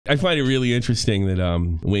I find it really interesting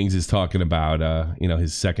that Wings is talking about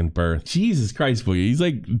his second birth. Jesus Christ, boy, he's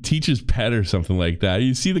like teacher's pet or something like that.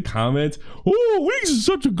 You see the comments. Oh, Wings is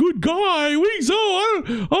such a good guy. Wings,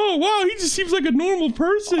 oh wow, he just seems like a normal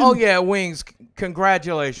person. Oh yeah, Wings.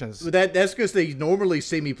 Congratulations. That's because they normally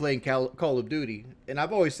see me playing Call of Duty, and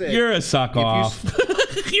I've always said you're a suck off.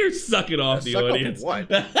 You're sucking off the audience. Off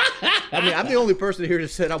what? I mean, I'm the only person here that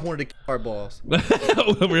said I wanted to kill our boss.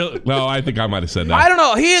 Really? No, I think I might have said that. I don't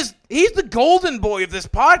know. He's the golden boy of this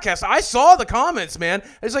podcast. I saw the comments, man.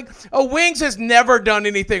 It's like, Wings has never done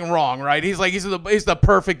anything wrong, right? He's the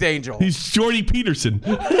perfect angel. He's Jordy Peterson.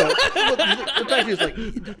 The fact is, like,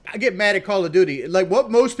 I get mad at Call of Duty. Like,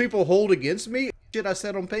 what most people hold against me, shit I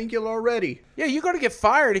said on Painkiller already. Yeah, you're going to get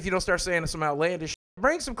fired if you don't start saying some outlandish shit.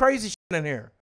 Bring some crazy shit in here.